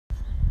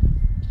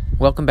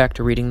Welcome back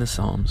to Reading the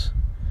Psalms.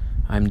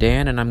 I'm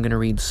Dan, and I'm going to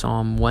read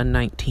Psalm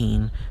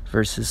 119,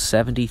 verses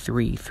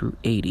 73 through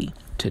 80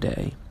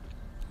 today.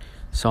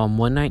 Psalm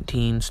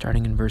 119,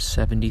 starting in verse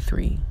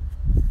 73.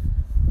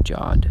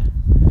 Jod.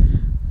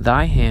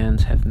 Thy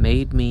hands have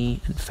made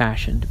me and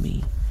fashioned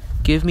me.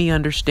 Give me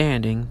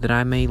understanding, that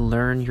I may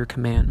learn your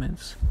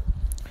commandments.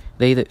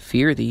 They that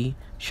fear thee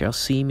shall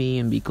see me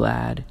and be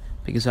glad,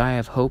 because I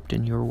have hoped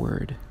in your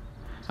word.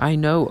 I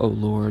know, O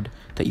Lord,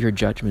 that your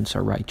judgments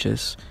are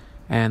righteous,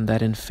 and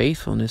that in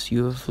faithfulness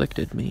you have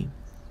afflicted me.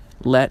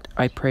 Let,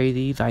 I pray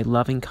thee, thy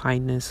loving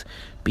kindness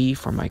be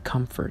for my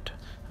comfort,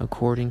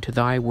 according to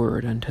thy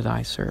word unto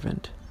thy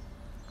servant.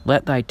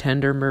 Let thy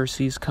tender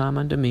mercies come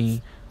unto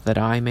me, that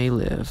I may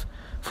live,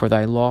 for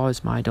thy law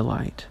is my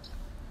delight.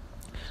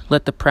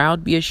 Let the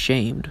proud be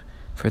ashamed,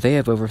 for they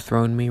have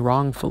overthrown me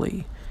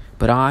wrongfully,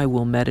 but I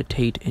will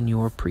meditate in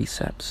your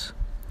precepts.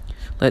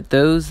 Let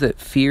those that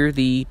fear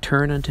thee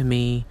turn unto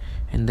me,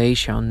 and they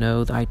shall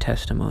know thy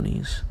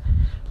testimonies.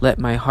 Let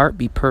my heart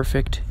be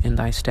perfect in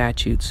thy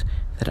statutes,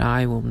 that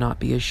I will not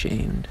be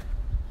ashamed.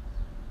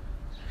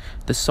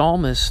 The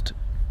psalmist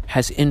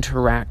has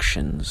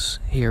interactions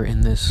here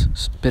in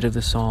this bit of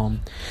the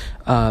psalm.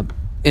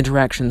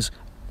 Interactions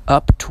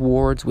up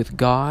towards with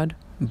God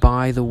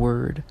by the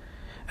word,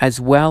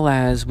 as well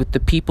as with the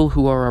people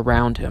who are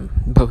around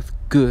him, both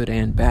good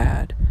and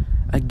bad,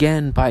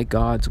 again by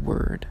God's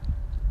word.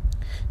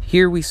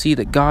 Here we see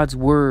that God's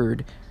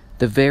word,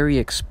 the very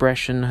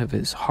expression of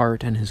his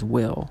heart and his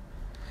will,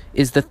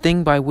 is the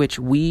thing by which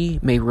we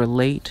may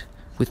relate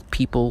with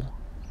people,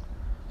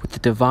 with the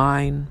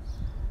divine,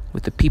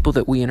 with the people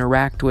that we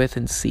interact with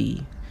and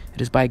see.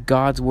 It is by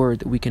God's word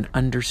that we can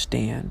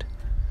understand.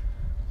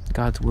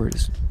 God's word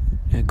is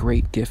a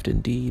great gift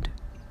indeed.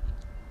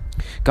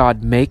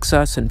 God makes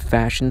us and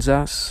fashions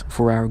us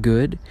for our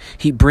good.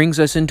 He brings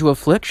us into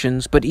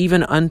afflictions, but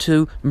even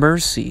unto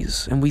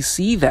mercies. And we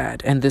see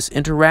that, and this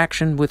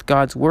interaction with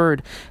God's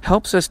word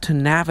helps us to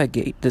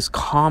navigate this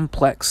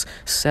complex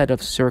set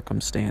of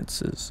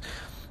circumstances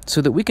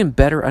so that we can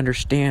better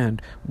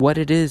understand what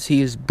it is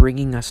he is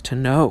bringing us to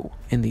know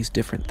in these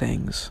different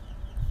things.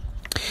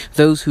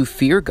 Those who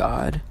fear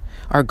God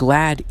are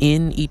glad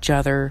in each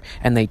other,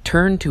 and they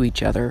turn to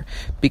each other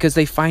because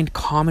they find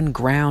common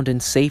ground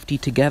and safety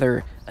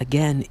together,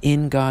 again,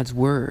 in God's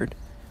word.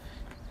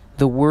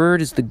 The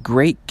word is the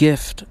great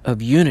gift of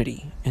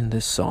unity in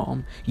this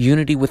psalm,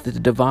 unity with the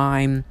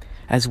divine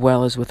as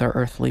well as with our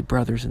earthly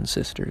brothers and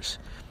sisters.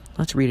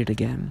 Let's read it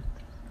again.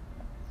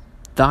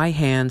 Thy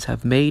hands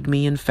have made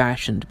me and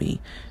fashioned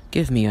me.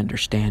 Give me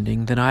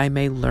understanding, that I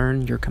may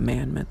learn your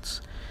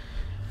commandments.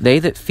 They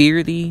that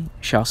fear thee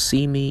shall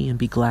see me and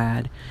be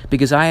glad,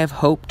 because I have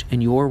hoped in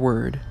your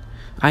word.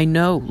 I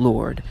know,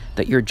 Lord,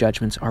 that your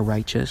judgments are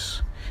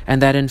righteous,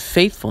 and that in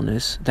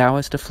faithfulness thou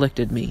hast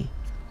afflicted me.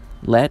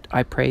 Let,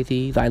 I pray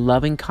thee, thy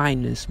loving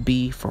kindness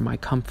be for my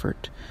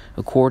comfort,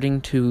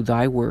 according to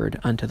thy word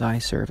unto thy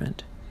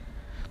servant.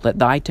 Let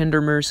thy tender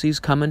mercies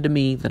come unto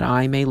me, that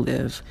I may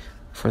live,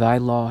 for thy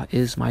law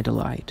is my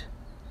delight.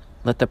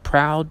 Let the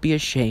proud be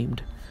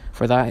ashamed,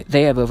 for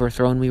they have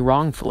overthrown me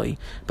wrongfully,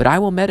 but I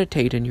will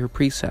meditate in your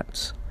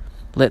precepts.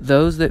 Let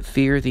those that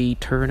fear thee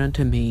turn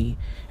unto me,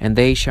 and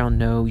they shall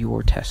know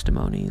your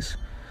testimonies.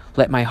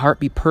 Let my heart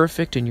be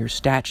perfect in your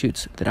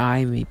statutes, that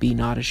I may be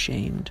not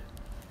ashamed.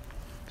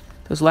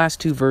 Those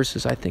last two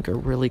verses, I think, are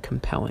really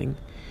compelling.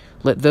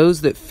 Let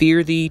those that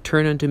fear thee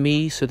turn unto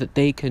me, so that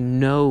they can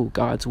know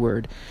God's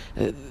word.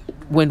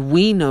 When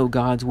we know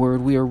God's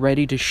word, we are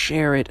ready to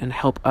share it and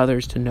help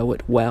others to know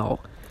it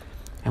well.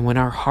 And when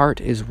our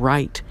heart is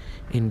right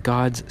in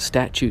God's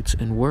statutes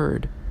and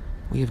word,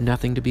 we have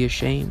nothing to be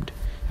ashamed,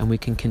 and we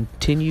can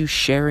continue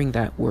sharing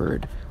that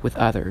word with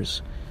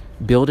others,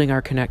 building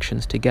our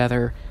connections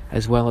together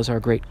as well as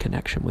our great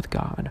connection with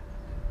God.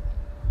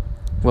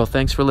 Well,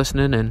 thanks for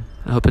listening, and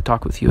I hope to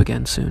talk with you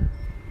again soon.